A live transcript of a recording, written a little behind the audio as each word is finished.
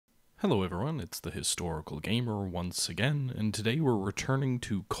Hello everyone, it's the Historical Gamer once again, and today we're returning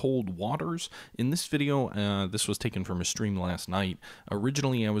to Cold Waters. In this video, this was taken from a stream last night.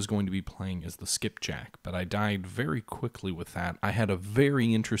 Originally I was going to be playing as the Skipjack, but I died very quickly with that. I had a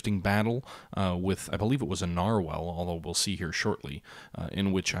very interesting battle with, I believe it was a Narwhal, although we'll see here shortly,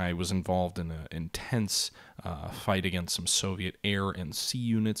 in which I was involved in an intense fight against some Soviet air and sea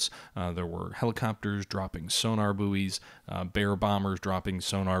units. There were helicopters dropping sonar buoys, bear bombers dropping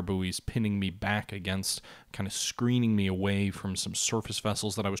sonar buoys, pinning me back against, kind of screening me away from some surface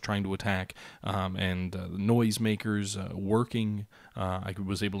vessels that I was trying to attack, and noisemakers working. I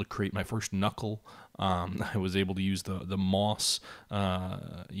was able to create my first knuckle. I was able to use the moss,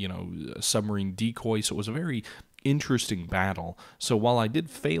 submarine decoy. So it was a very interesting battle. So while I did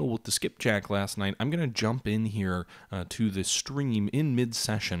fail with the skipjack last night, I'm going to jump in here to the stream in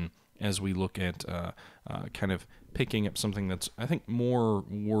mid-session as we look at kind of picking up something that's, I think, more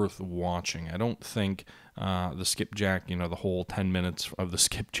worth watching. I don't think the skipjack, the whole 10 minutes of the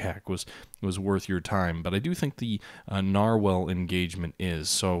skipjack was worth your time, but I do think the Narwhal engagement is.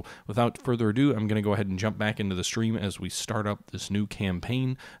 So without further ado, I'm going to go ahead and jump back into the stream as we start up this new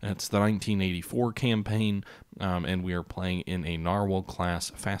campaign. It's the 1984 campaign, and we are playing in a Narwhal class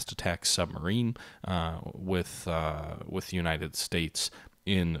fast attack submarine with the United States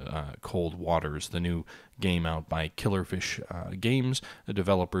in Cold Waters, the new game out by Killerfish Games, the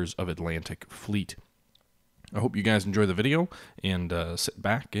developers of Atlantic Fleet. I hope you guys enjoy the video, and sit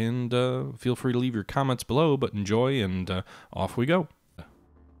back and feel free to leave your comments below, but enjoy, and off we go. I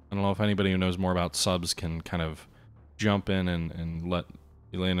don't know if anybody who knows more about subs can kind of jump in and let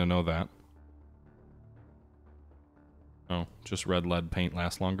Elena know that. Oh, just red lead paint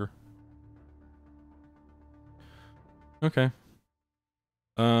lasts longer. Okay.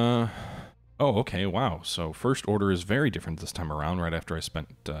 Oh, okay, wow. So first order is very different this time around, right after I spent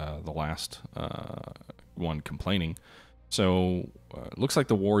the last one complaining. So it looks like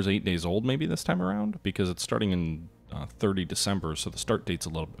the war is 8 days old maybe this time around, because it's starting in 30 December, so the start date's a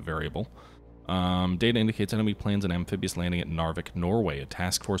little bit variable. Data indicates enemy plans an amphibious landing at Narvik, Norway. A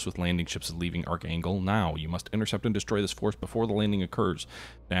task force with landing ships is leaving Archangel now. You must intercept and destroy this force before the landing occurs.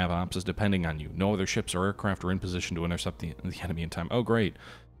 Nav ops is depending on you. No other ships or aircraft are in position to intercept the enemy in time. Oh, great.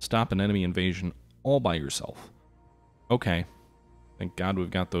 Stop an enemy invasion all by yourself. Okay. Thank God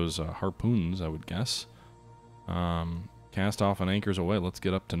we've got those harpoons, I would guess. Cast off and anchors away. Let's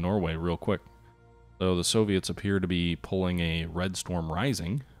get up to Norway real quick. So the Soviets appear to be pulling a Red Storm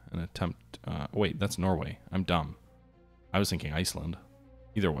Rising. An attempt... wait, that's Norway. I'm dumb. I was thinking Iceland.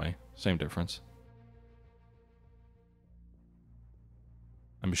 Either way, same difference.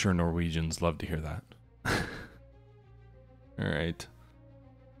 I'm sure Norwegians love to hear that. Alright.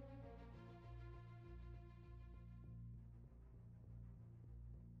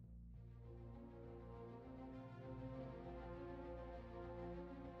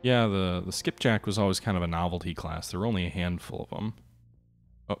 Yeah, the skipjack was always kind of a novelty class. There were only a handful of them.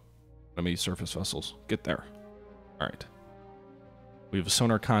 Enemy surface vessels. Get there. Alright. We have a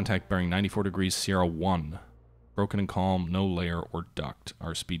sonar contact bearing 94 degrees Sierra 1. Broken and calm, no layer or duct.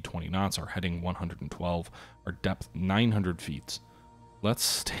 Our speed 20 knots, our heading 112, our depth 900 feet. Let's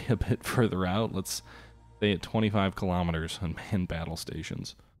stay a bit further out. Let's stay at 25 kilometers and man battle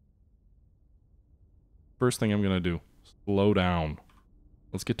stations. First thing I'm going to do, slow down.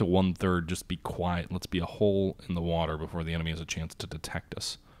 Let's get to 1/3, just be quiet. Let's be a hole in the water before the enemy has a chance to detect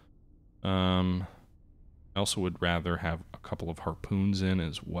us. I also would rather have a couple of harpoons in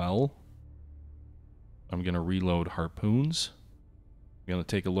as well. I'm going to reload harpoons. I'm going to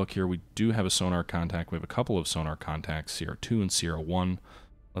take a look here. We do have a sonar contact. We have a couple of sonar contacts, Sierra 2 and Sierra 1.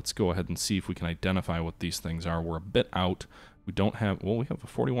 Let's go ahead and see if we can identify what these things are. We're a bit out. We don't have... Well, we have a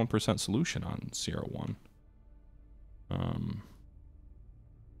 41% solution on Sierra 1.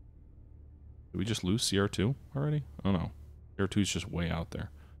 Did we just lose Sierra 2 already? Oh no. Sierra 2 is just way out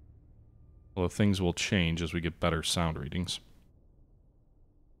there. Well, things will change as we get better sound readings.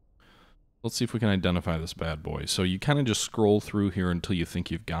 Let's see if we can identify this bad boy. So you kind of just scroll through here until you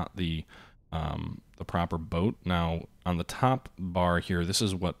think you've got the proper boat. Now, on the top bar here, this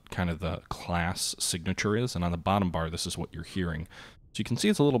is what kind of the class signature is, and on the bottom bar, this is what you're hearing. So you can see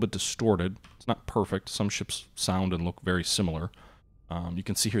it's a little bit distorted. It's not perfect. Some ships sound and look very similar. You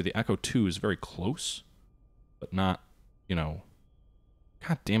can see here the Echo 2 is very close, but not,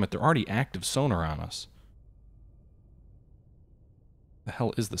 God damn it, they're already active sonar on us. The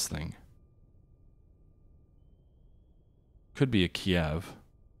hell is this thing? Could be a Kiev.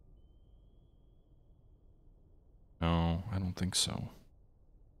 No, I don't think so.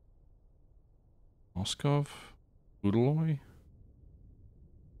 Moskov? Udaloy?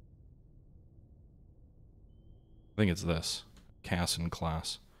 think it's this. Cassin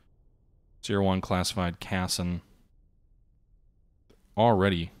class. Tier 1 classified Cassin.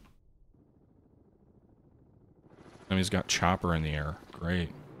 Already. And he's got chopper in the air. Great.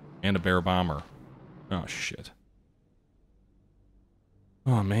 And a bear bomber. Oh, shit.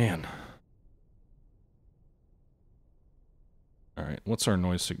 Oh, man. Alright, what's our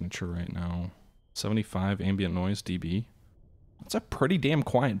noise signature right now? 75 ambient noise dB. That's a pretty damn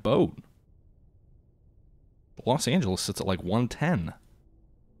quiet boat. Los Angeles sits at like 110.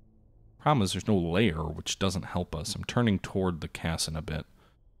 Problem is there's no layer, which doesn't help us. I'm turning toward the Cassin a bit.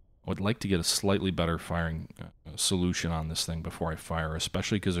 I would like to get a slightly better firing solution on this thing before I fire,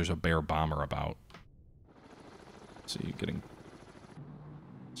 especially because there's a bear bomber about. See, getting...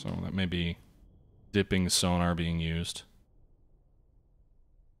 So that may be dipping sonar being used.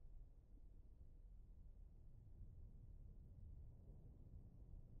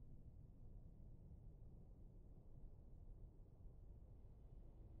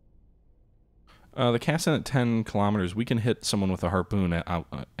 The Cassin at 10 kilometers, we can hit someone with a harpoon at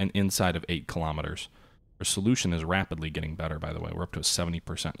an inside of 8 kilometers. Our solution is rapidly getting better, by the way. We're up to a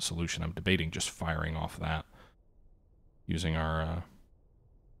 70% solution. I'm debating just firing off that. Using our...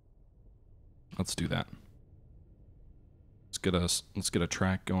 Let's do that. Let's get a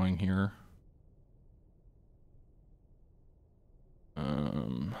track going here.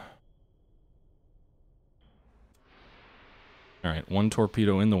 Alright, 1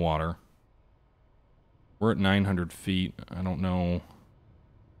 torpedo in the water. We're at 900 feet. I don't know.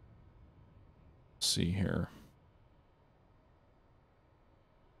 Let's see here.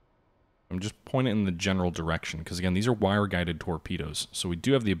 I'm just pointing in the general direction, because again, these are wire-guided torpedoes, so we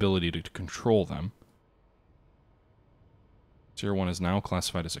do have the ability to control them. Tier 1 is now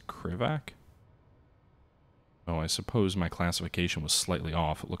classified as a Krivak. Oh, I suppose my classification was slightly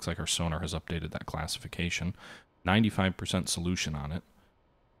off. It looks like our sonar has updated that classification. 95% solution on it.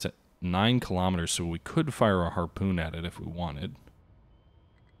 It's at 9 kilometers, so we could fire a harpoon at it if we wanted.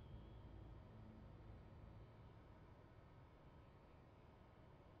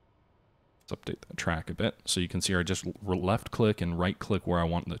 Let's update that track a bit. So you can see I just left click and right click where I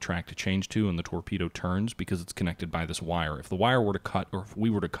want the track to change to, and the torpedo turns because it's connected by this wire. If the wire were to cut, or if we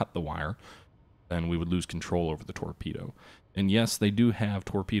were to cut the wire, then we would lose control over the torpedo. And yes, they do have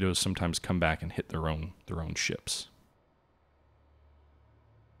torpedoes sometimes come back and hit their own ships.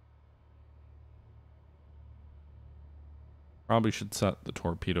 Probably should set the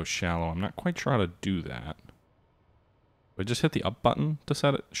torpedo shallow. I'm not quite sure how to do that. Do I just hit the up button to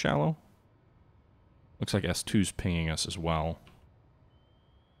set it shallow? Looks like S2's pinging us as well.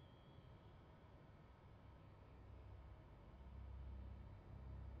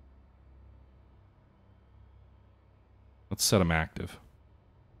 Let's set them active.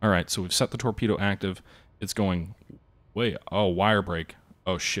 Alright, so we've set the torpedo active. It's going... Wait, oh, wire break.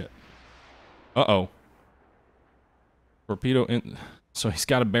 Oh, shit. Uh-oh. Torpedo in... So he's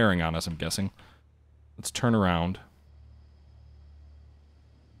got a bearing on us, I'm guessing. Let's turn around.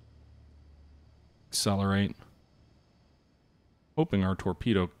 Accelerate. Hoping our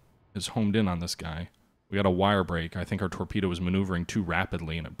torpedo is homed in on this guy. We got a wire break. I think our torpedo was maneuvering too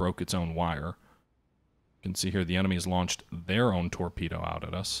rapidly and it broke its own wire. You can see here the enemy has launched their own torpedo out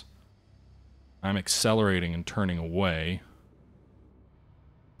at us. I'm accelerating and turning away.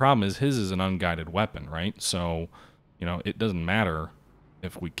 Problem is, his is an unguided weapon, right? So, you know, it doesn't matter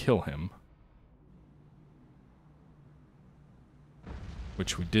if we kill him.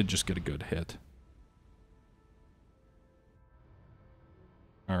 Which we did just get a good hit.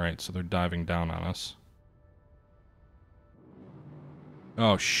 Alright, so they're diving down on us.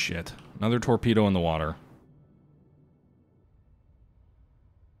 Oh, shit. Another torpedo in the water.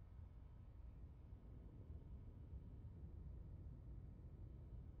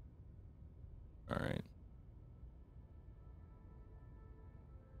 Alright.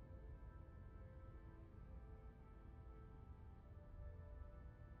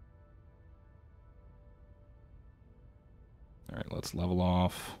 Alright, let's level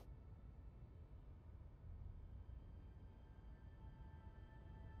off.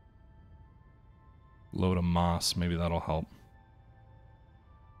 Load of moss, maybe that'll help.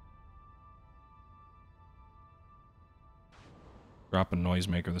 Drop a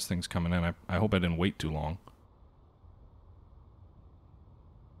noisemaker, this thing's coming in. I hope I didn't wait too long.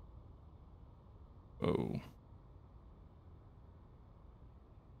 Oh.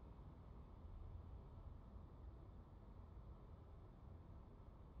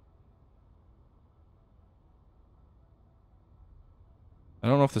 I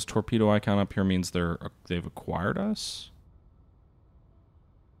don't know if this torpedo icon up here means they've acquired us.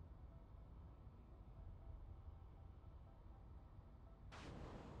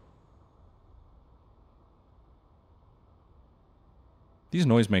 These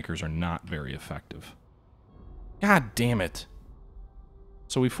noisemakers are not very effective. God damn it.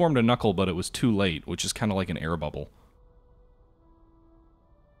 So we formed a knuckle, but it was too late, which is kind of like an air bubble.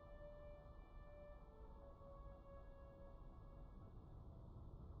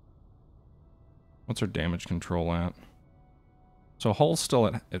 What's our damage control at? So hull's still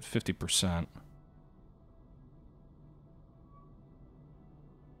at 50%.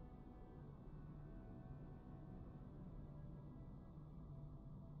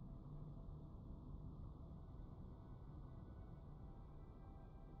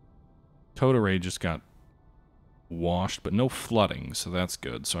 Total Ray just got washed, but no flooding, so that's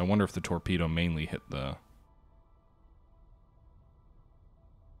good. So I wonder if the torpedo mainly hit the...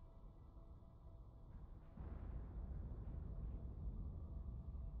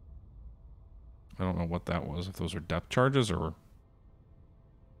 I don't know what that was, if those are depth charges or...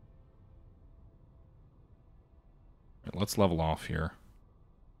 Right, let's level off here.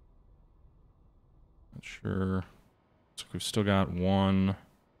 Not sure. So we've still got one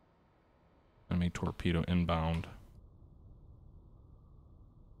enemy torpedo inbound.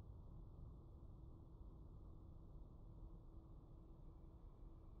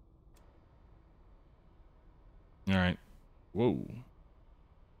 Alright. Whoa.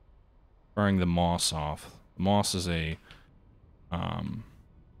 Firing the Moss off. Moss is a...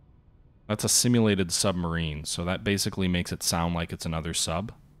 that's a simulated submarine, so that basically makes it sound like it's another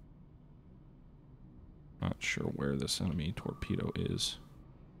sub. Not sure where this enemy torpedo is.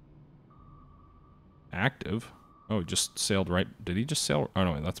 Active? Oh, he just sailed right... Did he just sail... Oh,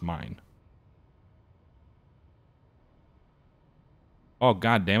 no, that's mine. Oh,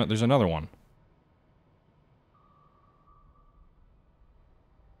 god damn it, there's another one.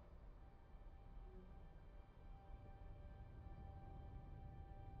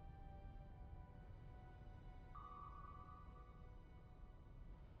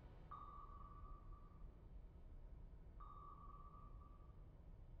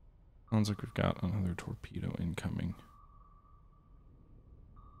 Sounds like we've got another torpedo incoming.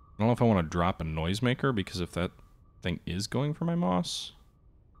 I don't know if I want to drop a noisemaker, because if that thing is going for my Moss...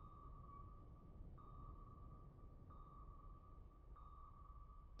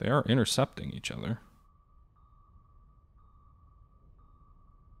 They are intercepting each other.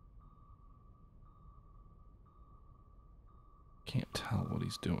 Can't tell what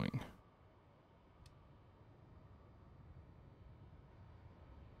he's doing.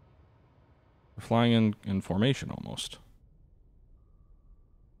 We're flying in formation almost.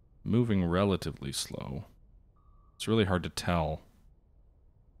 Moving relatively slow. It's really hard to tell.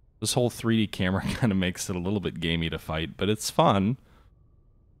 This whole 3D camera kind of makes it a little bit gamey to fight, but it's fun.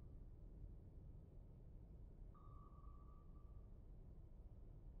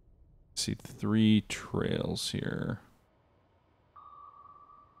 See 3 trails here.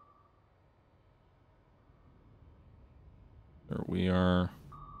 There we are.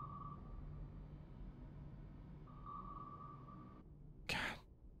 God.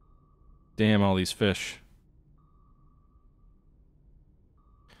 Damn all these fish.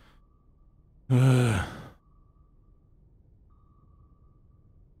 Ugh.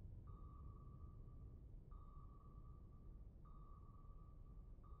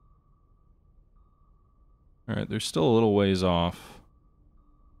 Alright, they're still a little ways off.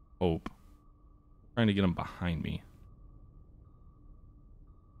 Hope. Trying to get them behind me.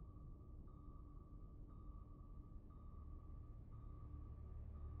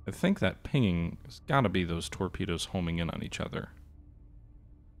 I think that pinging has got to be those torpedoes homing in on each other.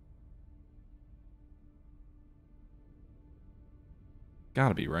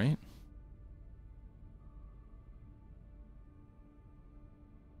 Gotta be, right?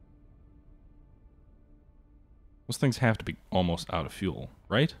 Those things have to be almost out of fuel,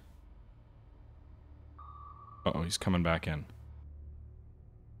 right? Uh-oh, he's coming back in.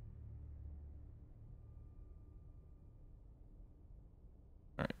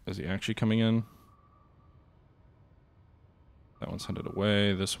 Alright, is he actually coming in? That one's headed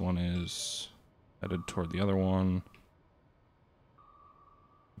away. This one is headed toward the other one.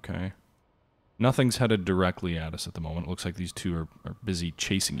 Okay. Nothing's headed directly at us at the moment. It looks like these two are busy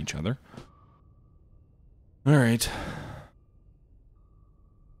chasing each other. Alright.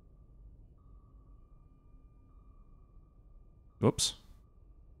 Whoops.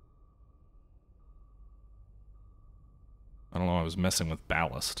 I don't know, I was messing with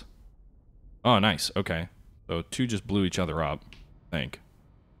ballast. Oh, nice. Okay. So 2 just blew each other up, I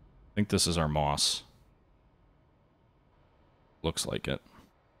think this is our Moss. Looks like it.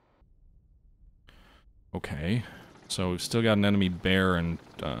 Okay. So we've still got an enemy bear and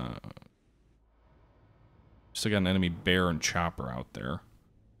Still got an enemy bear and chopper out there.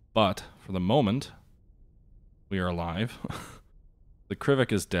 But, for the moment, we are alive. The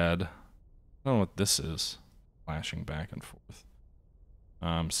Krivak is dead. I don't know what this is. Flashing back and forth.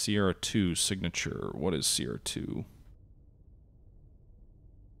 Sierra 2 signature. What is Sierra 2?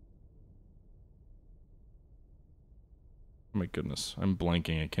 Oh my goodness. I'm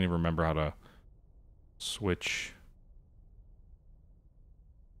blanking. I can't even remember how to switch.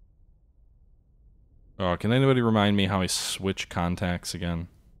 Oh, can anybody remind me how I switch contacts again?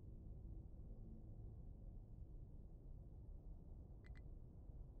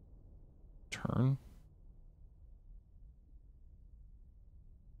 Turn?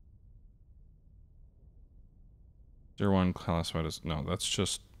 Zero one classified as... No, that's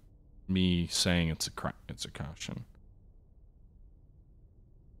just me saying it's a caution.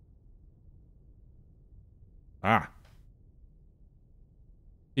 Ah.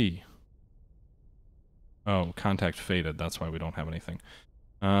 E. Oh, contact faded. That's why we don't have anything.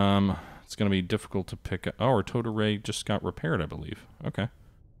 It's going to be difficult to pick up. Oh, our towed array just got repaired, I believe. Okay.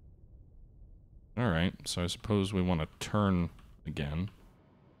 Alright, so I suppose we want to turn again.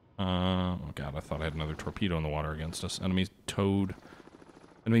 Oh god, I thought I had another torpedo in the water against us. Enemy towed.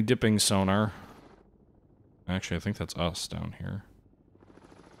 Enemy dipping sonar. Actually, I think that's us down here.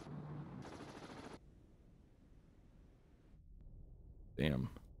 Damn.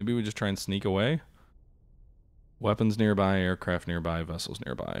 Maybe we just try and sneak away? Weapons nearby, aircraft nearby, vessels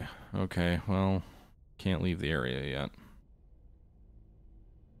nearby. Okay, well, can't leave the area yet.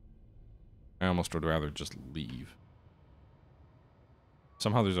 I almost would rather just leave.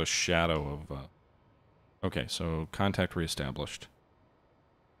 Somehow there's a shadow of... Okay, so contact reestablished.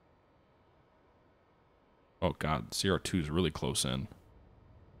 Oh god, CR2 is really close in.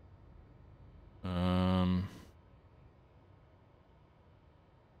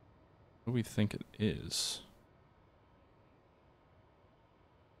 What do we think it is?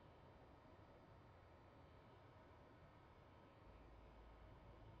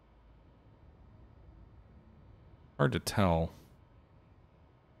 Hard to tell.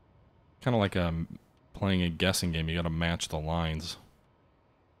 Kind of like playing a guessing game. You got to match the lines.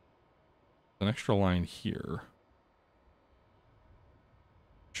 An extra line here.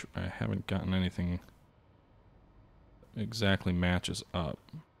 I haven't gotten anything that exactly matches up.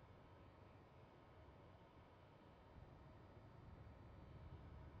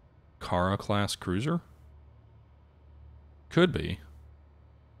 Kara class cruiser? Could be.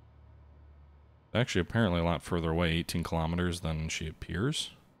 Actually, apparently a lot further away, 18 kilometers than she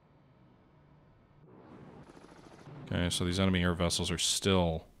appears. Okay, so these enemy air vessels are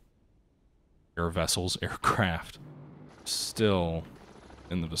still... aircraft. Still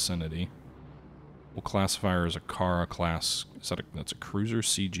in the vicinity. We'll classify her as a Kara class... that's a cruiser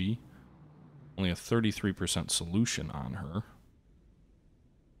CG? Only a 33% solution on her.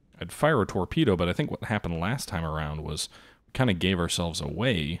 I'd fire a torpedo, but I think what happened last time around was we kind of gave ourselves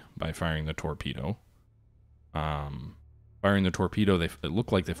away by firing the torpedo. Firing the torpedo, it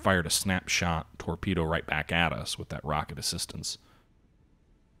looked like they fired a snapshot torpedo right back at us with that rocket assistance.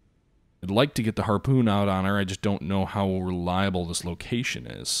 I'd like to get the harpoon out on her, I just don't know how reliable this location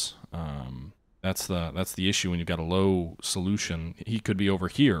is. That's the issue when you've got a low solution. He could be over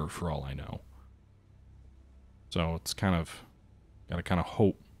here, for all I know. So it's kind of... gotta kind of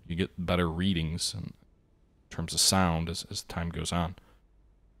hope you get better readings in terms of sound as time goes on.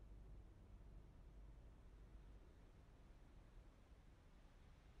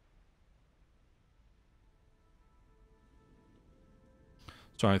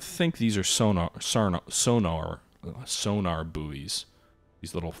 So I think these are sonar buoys.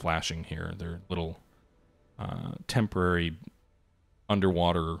 These little flashing here. They're little temporary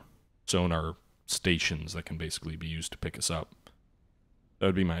underwater sonar stations that can basically be used to pick us up. That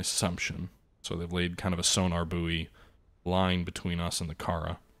would be my assumption. So they've laid kind of a sonar buoy line between us and the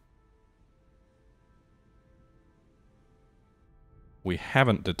Kara. We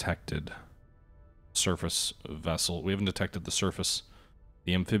haven't detected surface vessel. We haven't detected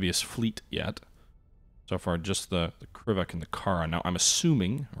the amphibious fleet yet. So far, just the Krivak and the Kara. Now, I'm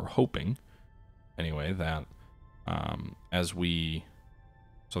assuming, or hoping, anyway, that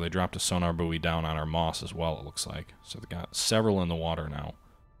so they dropped a sonar buoy down on our moss as well, it looks like. So they've got several in the water now.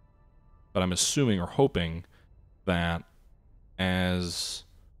 But I'm assuming or hoping that as,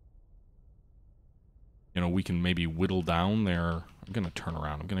 we can maybe whittle down their... I'm going to turn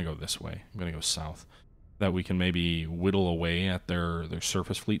around. I'm going to go this way. I'm going to go south. That we can maybe whittle away at their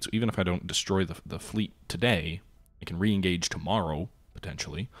surface fleet. So even if I don't destroy the fleet today, I can re-engage tomorrow,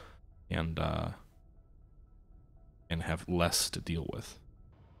 potentially, and have less to deal with.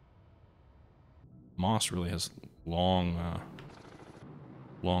 moss really has long,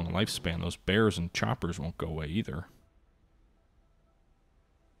 long lifespan. Those bears and choppers won't go away either.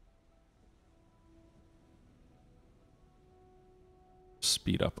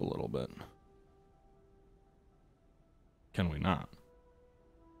 Speed up a little bit. Can we not?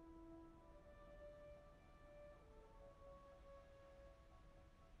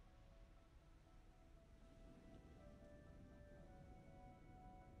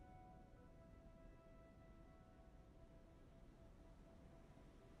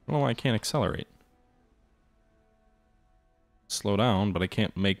 I don't know why I can't accelerate. Slow down, but I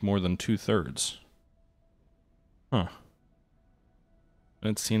can't make more than 2/3. Huh. I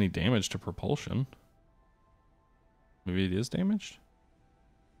didn't see any damage to propulsion. Maybe it is damaged?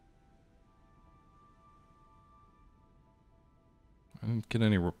 I didn't get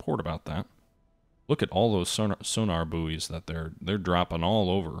any report about that. Look at all those sonar buoys that they're dropping all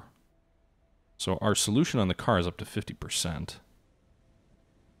over. So our solution on the car is up to 50%.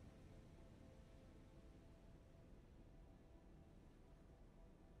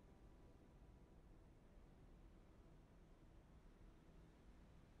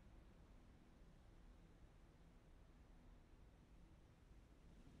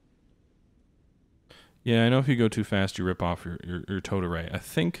 Yeah, I know if you go too fast, you rip off your towed array. I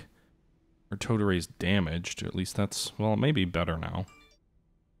think our towed array is damaged. Or at least that's, well, it may be better now.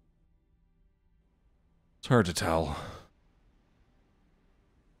 It's hard to tell.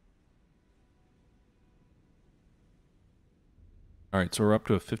 Alright, so we're up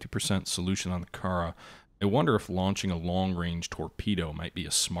to a 50% solution on the Kara. I wonder if launching a long-range torpedo might be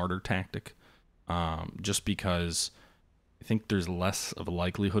a smarter tactic. Just because I think there's less of a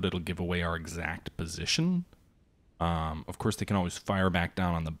likelihood it'll give away our exact position. Of course, they can always fire back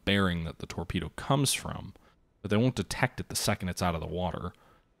down on the bearing that the torpedo comes from, but they won't detect it the second it's out of the water.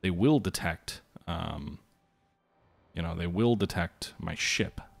 They will detect, they will detect my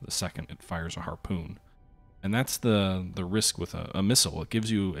ship the second it fires a harpoon. And that's the risk with a missile. It gives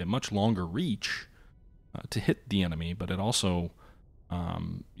you a much longer reach to hit the enemy, but it also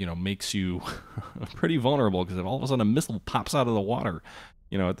makes you pretty vulnerable, because if all of a sudden a missile pops out of the water,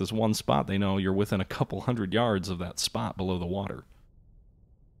 at this one spot, they know you're within a couple 100 yards of that spot below the water.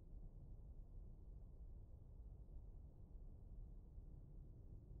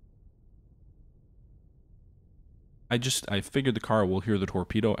 I figured the car will hear the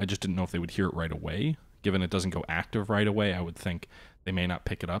torpedo. I just didn't know if they would hear it right away. Given it doesn't go active right away, I would think they may not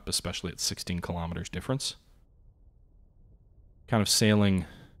pick it up, especially at 16 kilometers difference. Kind of sailing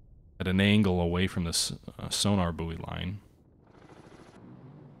at an angle away from this sonar buoy line.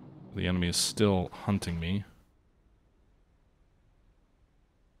 The enemy is still hunting me.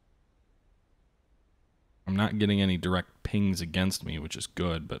 I'm not getting any direct pings against me, which is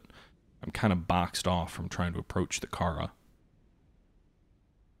good, but I'm kind of boxed off from trying to approach the Kara.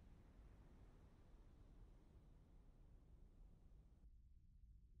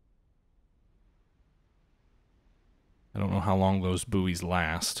 I don't know how long those buoys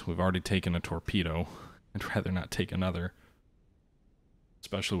last. We've already taken a torpedo. I'd rather not take another.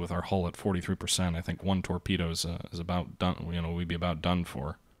 Especially with our hull at 43%. I think one torpedo is about done. We'd be about done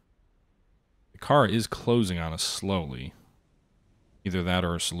for. The car is closing on us slowly. Either that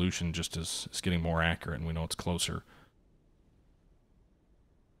or a solution just is getting more accurate and we know it's closer.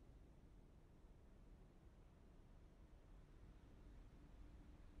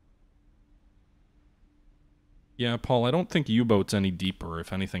 Yeah, Paul, I don't think U-boat's any deeper.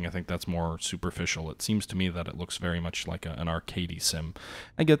 If anything, I think that's more superficial. It seems to me that it looks very much like an arcade sim.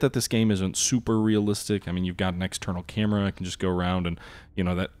 I get that this game isn't super realistic. I mean, you've got an external camera. I can just go around and,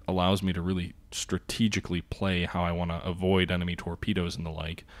 that allows me to really strategically play how I want to avoid enemy torpedoes and the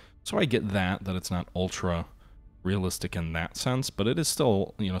like. So I get that it's not ultra realistic in that sense, but it is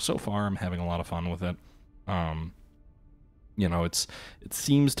still, so far I'm having a lot of fun with it. It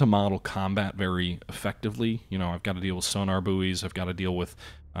seems to model combat very effectively. I've got to deal with sonar buoys. I've got to deal with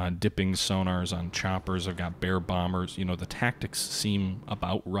dipping sonars on choppers. I've got bear bombers. The tactics seem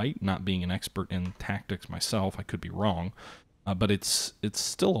about right. Not being an expert in tactics myself, I could be wrong. But it's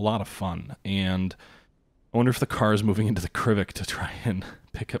still a lot of fun. And I wonder if the car is moving into the Krivak to try and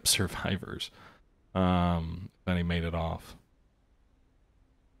pick up survivors. Then he made it off.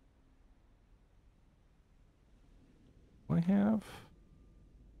 I have?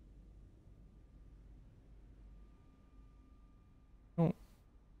 Oh,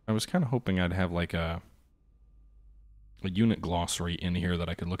 I was kind of hoping I'd have like a unit glossary in here that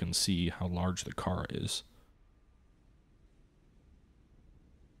I could look and see how large the car is.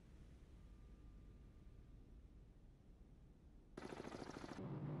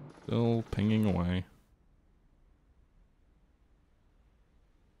 Still pinging away.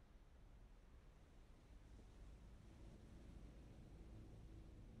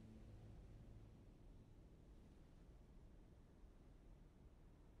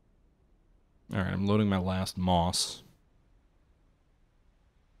 Alright, I'm loading my last moss.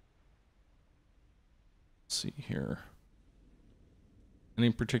 Let's see here.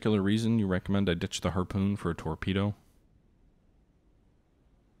 Any particular reason you recommend I ditch the harpoon for a torpedo?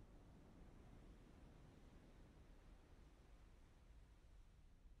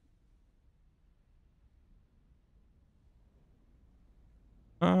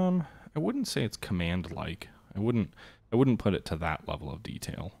 I wouldn't say it's command-like. I wouldn't put it to that level of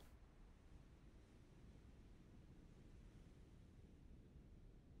detail.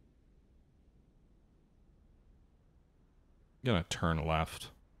 I'm gonna turn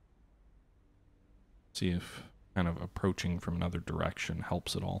left. See if kind of approaching from another direction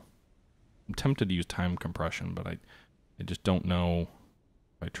helps at all. I'm tempted to use time compression, but I just don't know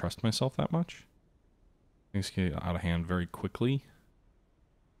if I trust myself that much. Things get out of hand very quickly.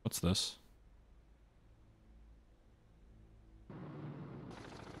 What's this?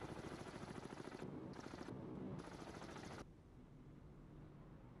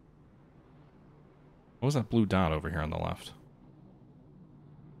 What was that blue dot over here on the left?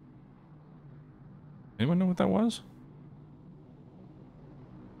 Anyone know what that was?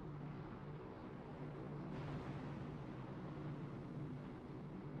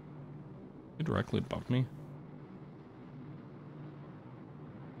 He directly above me?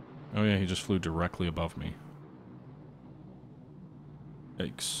 Oh yeah, he just flew directly above me.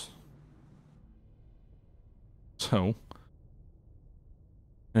 Yikes. So,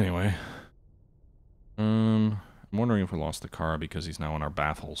 anyway. I'm wondering if we lost the Kara because he's now in our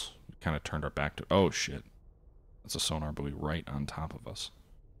baffles. We kind of turned our back to... Oh, shit. That's a sonar buoy right on top of us.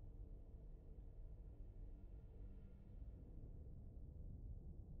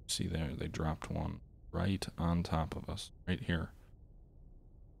 See there, they dropped one right on top of us. Right here.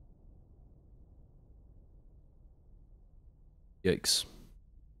 Yikes.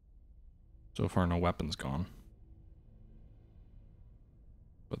 So far, no weapons gone.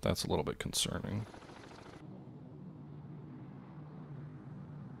 But that's a little bit concerning.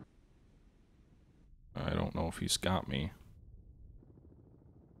 I don't know if he's got me.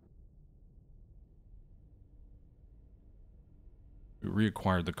 We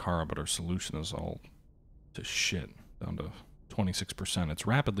reacquired the Kara, but our solution is all to shit. Down to 26%. It's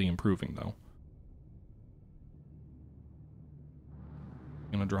rapidly improving, though.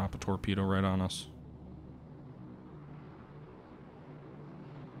 Gonna drop a torpedo right on us.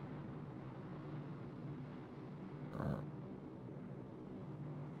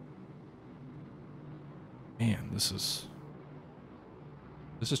 Man, this is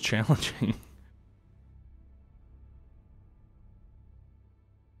challenging.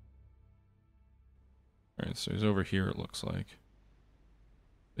 Alright, so he's over here, it looks like.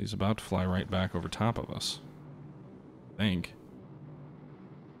 He's about to fly right back over top of us. I think.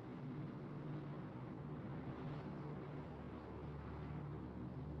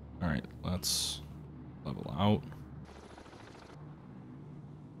 Alright, let's level out.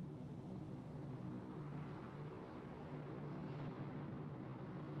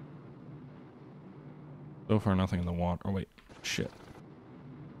 So far, nothing in the water. Oh, wait. Shit. Is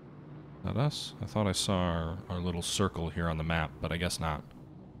that us? I thought I saw our little circle here on the map, but I guess not.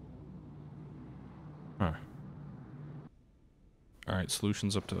 Huh. Alright,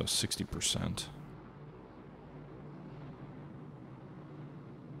 solution's up to 60%.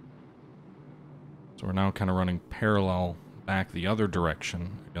 So we're now kind of running parallel back the other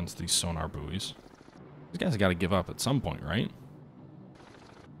direction against these sonar buoys. These guys got to give up at some point, right?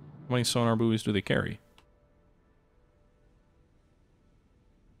 How many sonar buoys do they carry?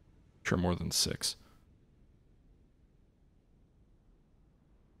 Sure, more than 6.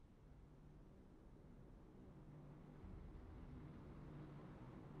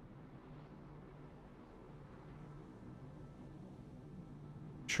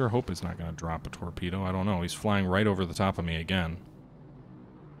 Sure hope it's not going to drop a torpedo. I don't know. He's flying right over the top of me again.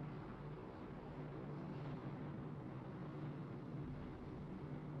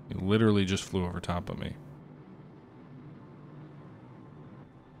 He literally just flew over top of me.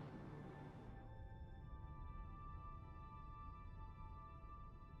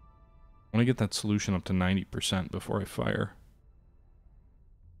 I want to get that solution up to 90% before I fire.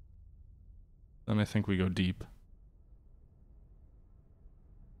 Then I think we go deep.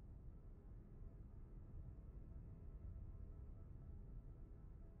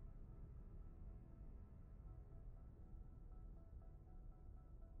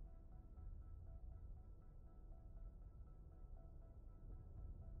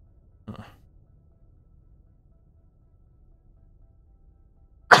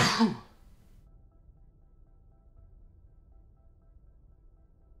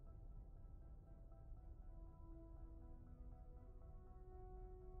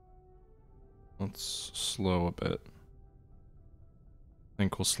 Let's slow a bit. I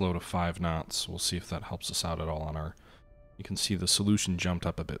think we'll slow to 5 knots. We'll see if that helps us out at all on our... You can see the solution jumped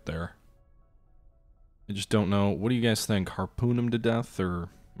up a bit there. I just don't know. What do you guys think? Harpoon him to death? Or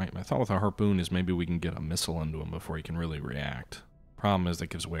my thought with a harpoon is maybe we can get a missile into him before he can really react. Problem is that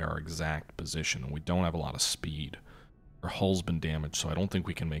gives away our exact position, and we don't have a lot of speed. Our hull's been damaged, so I don't think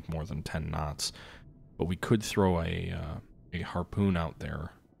we can make more than 10 knots. But we could throw a harpoon out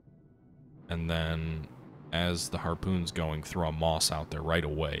there, and then as the harpoon's going, throw a moss out there right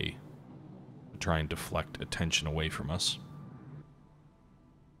away to try and deflect attention away from us.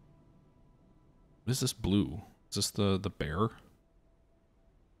 What is this blue? Is this the bear?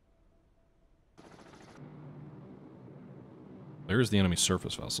 There's the enemy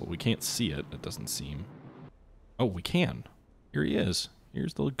surface vessel. We can't see it, it doesn't seem. Oh, we can. Here he is.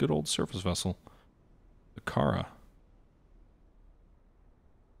 Here's the good old surface vessel. The Kara.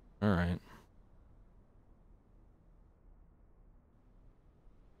 Alright.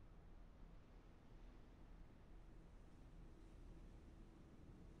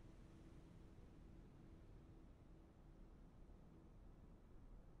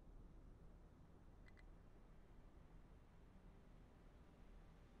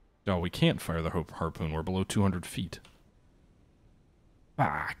 No, we can't fire the harpoon. We're below 200 feet.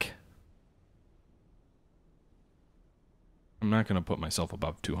 Fuck. I'm not going to put myself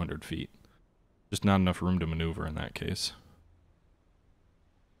above 200 feet. Just not enough room to maneuver in that case.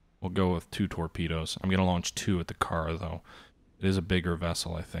 We'll go with 2 torpedoes. I'm going to launch 2 at the Kara, though. It is a bigger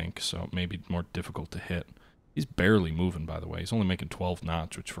vessel, I think, so it may be more difficult to hit. He's barely moving, by the way. He's only making 12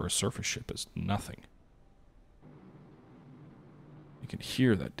 knots, which for a surface ship is nothing. You can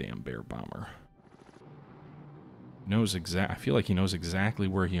hear that damn bear bomber. Knows I feel like he knows exactly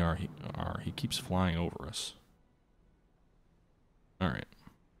where he keeps flying over us. All right.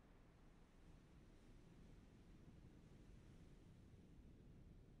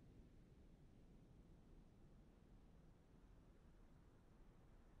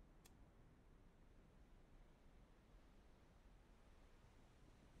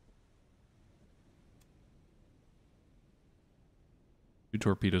 Two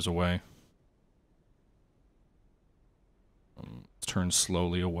torpedoes away. Let's turn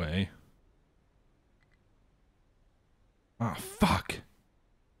slowly away. Ah, fuck.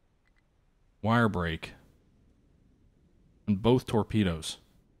 Wire break. And both torpedoes.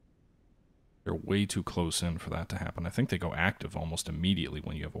 They're way too close in for that to happen. I think they go active almost immediately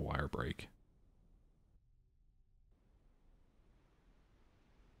when you have a wire break.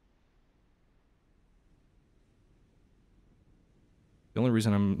 The only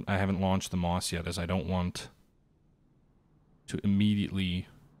reason I haven't launched the Moss yet is I don't want to immediately...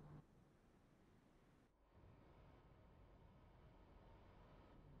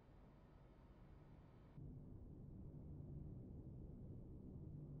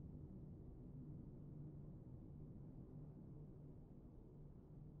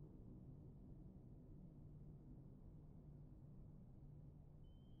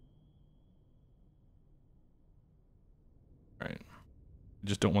 Right. I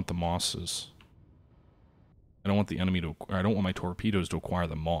just don't want the mosses. I don't want the enemy to... I don't want my torpedoes to acquire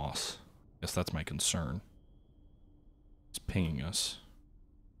the moss. I guess that's my concern. It's pinging us.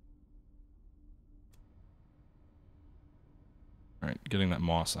 Alright, getting that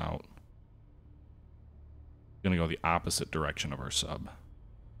moss out. Gonna go the opposite direction of our sub.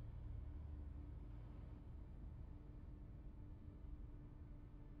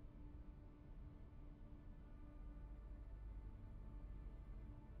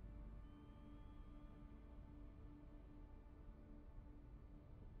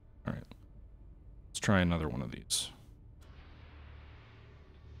 Alright. Let's try another one of these.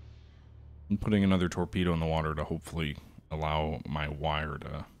 I'm putting another torpedo in the water to hopefully allow my wire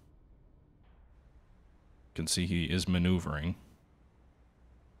to... You can see he is maneuvering.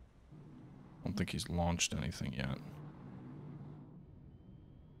 I don't think he's launched anything yet.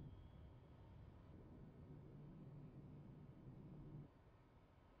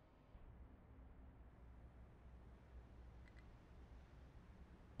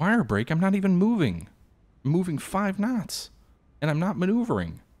 Wire break? I'm not even moving. I'm moving 5 knots. And I'm not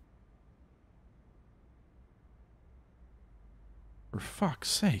maneuvering. For fuck's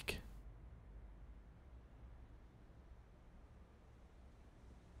sake.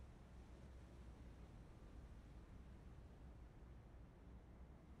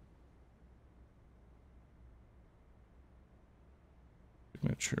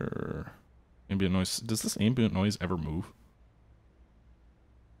 Temperature. Ambient noise. Does this ambient noise ever move?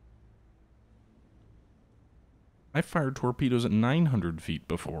 I fired torpedoes at 900 feet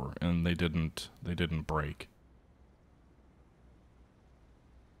before, and they didn't break.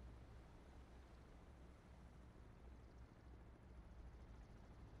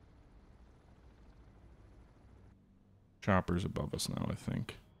 Chopper's above us now, I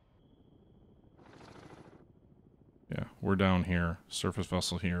think. Yeah, we're down here. Surface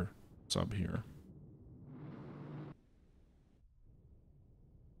vessel here. Sub here.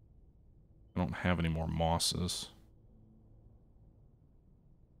 I don't have any more mosses.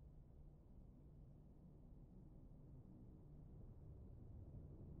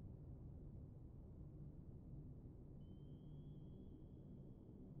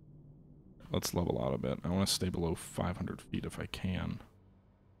 Let's level out a bit. I want to stay below 500 feet if I can.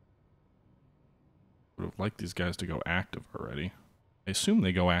 Would have liked these guys to go active already. I assume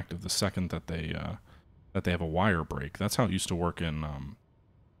they go active the second that they have a wire break. That's how it used to work in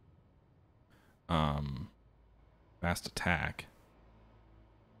Fast Attack.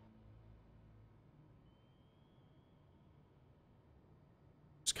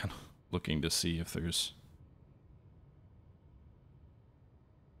 Just kind of looking to see if there's...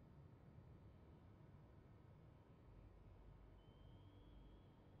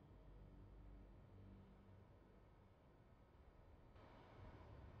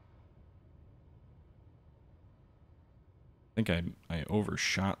 I think I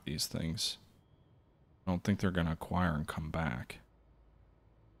overshot these things. I don't think they're going to acquire and come back.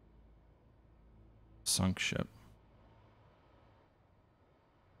 Sunk ship.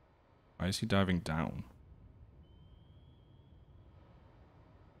 Why is he diving down?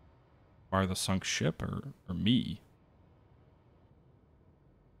 Fire the sunk ship or me?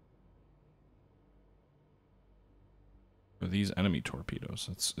 Or these enemy torpedoes?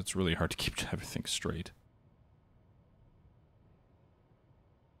 It's really hard to keep everything straight.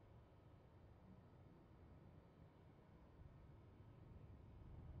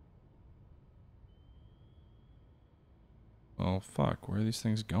 Well, fuck, where are these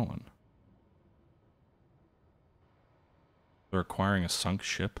things going? They're acquiring a sunk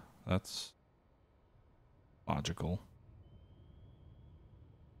ship? That's logical.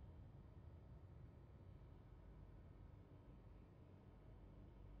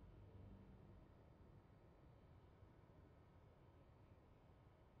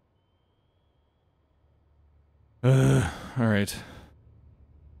 Alright.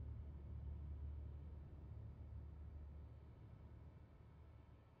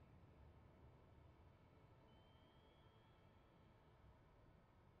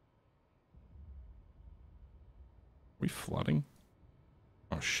 Are we flooding?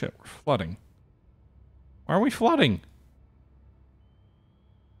 Oh shit, we're flooding. Why are we flooding?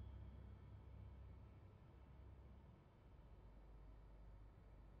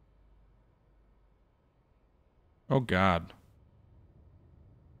 Oh god.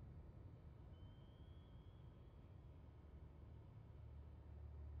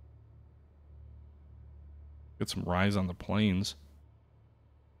 Get some rise on the plains.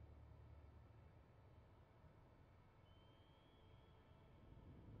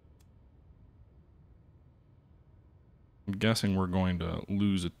 I'm guessing we're going to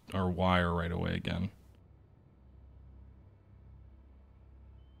lose our wire right away again.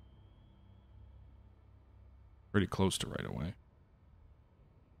 Pretty close to right away.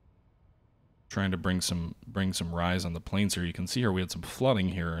 Trying to bring some rise on the plains here. You can see here we had some flooding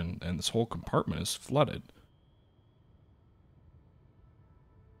here, and this whole compartment is flooded.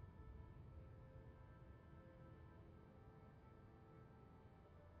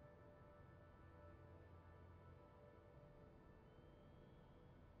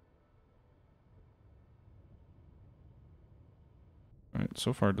 Alright,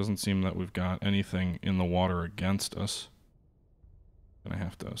 so far it doesn't seem that we've got anything in the water against us. Gonna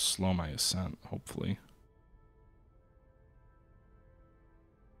have to slow my ascent, hopefully.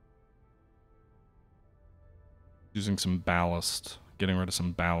 Using some ballast, getting rid of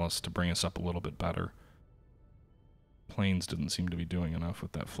some ballast to bring us up a little bit better. Planes didn't seem to be doing enough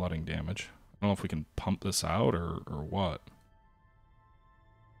with that flooding damage. I don't know if we can pump this out or what.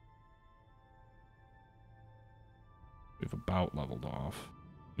 We've about leveled off.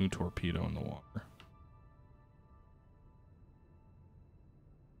 New torpedo in the water.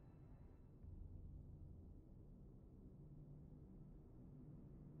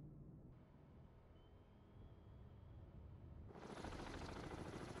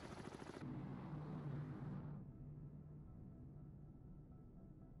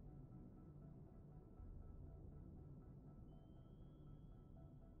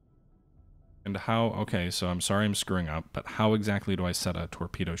 And how... Okay, so I'm sorry I'm screwing up, but how exactly do I set a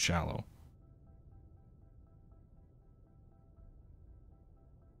torpedo shallow?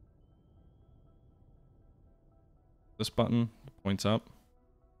 This button points up.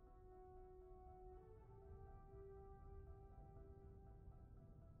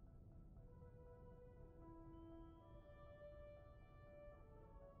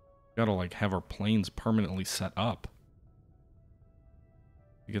 Gotta, like, have our planes permanently set up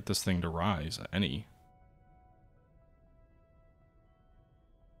to get this thing to rise. Any.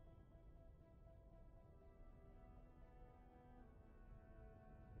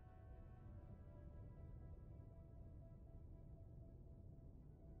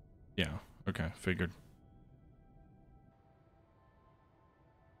 Yeah, okay, figured.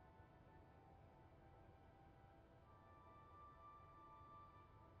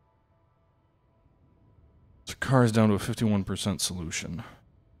 So car is down to a 51% solution.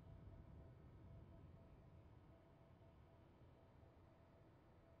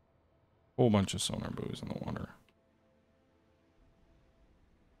 Whole bunch of sonar buoys in the water.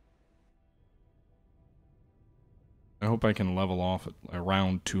 I hope I can level off at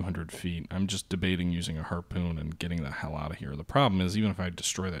around 200 feet. I'm just debating using a harpoon and getting the hell out of here. The problem is, even if I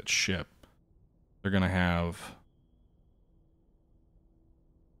destroy that ship, they're going to have...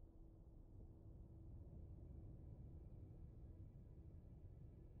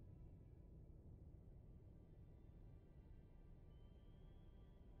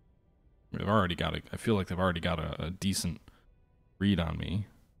 They've already got I feel like they've already got a decent read on me.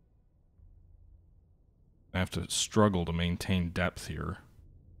 I have to struggle to maintain depth here.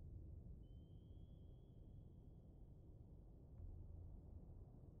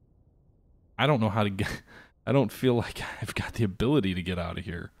 I don't know how to get... I don't feel like I've got the ability to get out of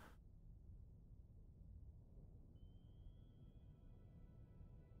here.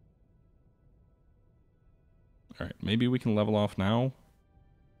 Alright, maybe we can level off now.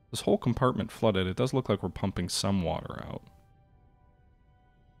 This whole compartment flooded. It does look like we're pumping some water out.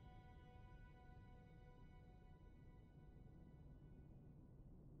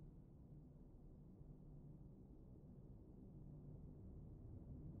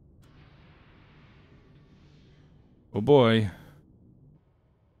 Oh boy.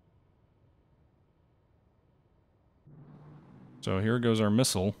 So here goes our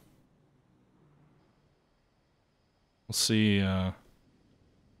missile. We'll see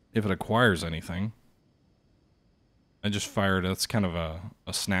if it acquires anything. I just fired, that's kind of a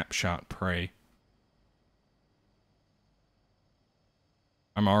snapshot prey.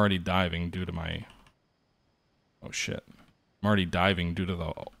 I'm already diving due to my... Oh shit. I'm already diving due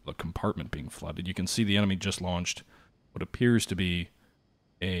to the compartment being flooded. You can see the enemy just launched what appears to be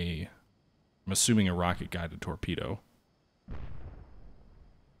I'm assuming a rocket-guided torpedo.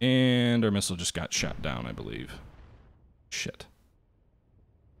 And our missile just got shot down, I believe. Shit.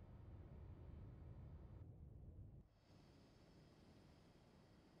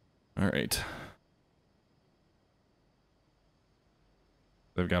 Alright.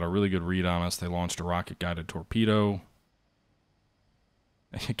 They've got a really good read on us. They launched a rocket-guided torpedo.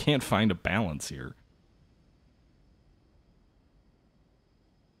 I can't find a balance here.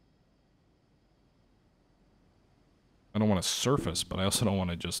 I don't want to surface, but I also don't want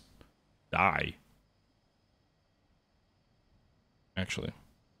to just die. Actually,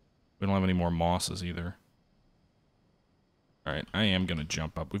 we don't have any more mosses either. Alright, I am going to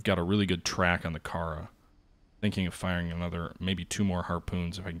jump up. We've got a really good track on the Kara. Thinking of firing another, maybe 2 more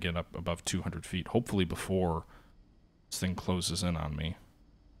harpoons if I can get up above 200 feet. Hopefully before this thing closes in on me.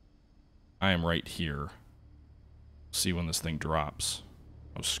 I am right here. See when this thing drops.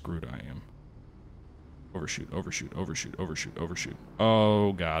 How screwed I am. Overshoot, overshoot, overshoot, overshoot, overshoot.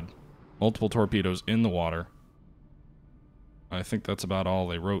 Oh, God. Multiple torpedoes in the water. I think that's about all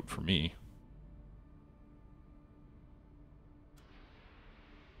they wrote for me.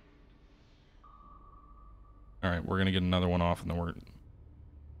 Alright, we're gonna get another one off and then we're...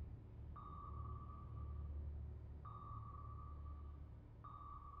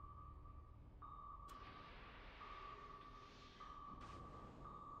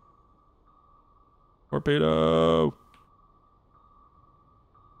 Torpedo!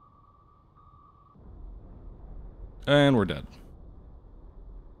 And we're dead.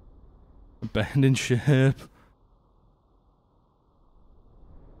 Abandoned ship.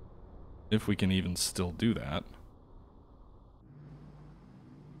 If we can even still do that.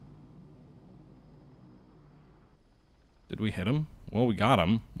 Did we hit him? Well, we got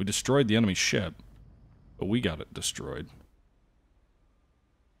him. We destroyed the enemy ship. But we got it destroyed.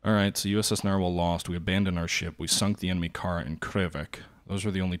 Alright, so USS Narwal lost. We abandoned our ship. We sunk the enemy Kara and Krivak. Those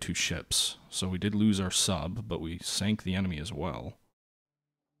are the only 2 ships. So we did lose our sub, but we sank the enemy as well.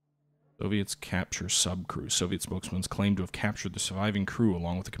 Soviets capture sub crew. Soviet spokesmen claim to have captured the surviving crew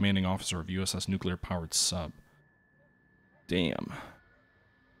along with the commanding officer of USS nuclear-powered sub. Damn.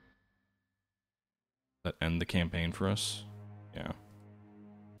 That end the campaign for us? Yeah.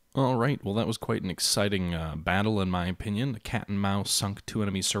 Alright, well that was quite an exciting battle in my opinion. The Cat and Mouse sunk 2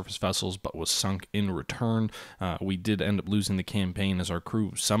 enemy surface vessels, but was sunk in return. We did end up losing the campaign as our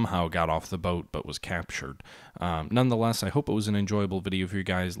crew somehow got off the boat, but was captured. Nonetheless, I hope it was an enjoyable video for you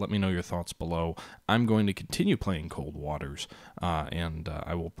guys. Let me know your thoughts below. I'm going to continue playing Cold Waters, and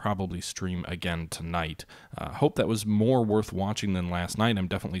I will probably stream again tonight. Hope that was more worth watching than last night. I'm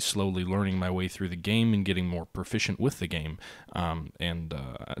definitely slowly learning my way through the game and getting more proficient with the game,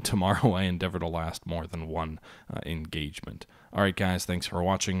 tomorrow I endeavor to last more than 1 engagement. Alright guys, thanks for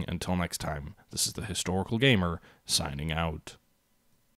watching. Until next time, this is the Historical Gamer, signing out.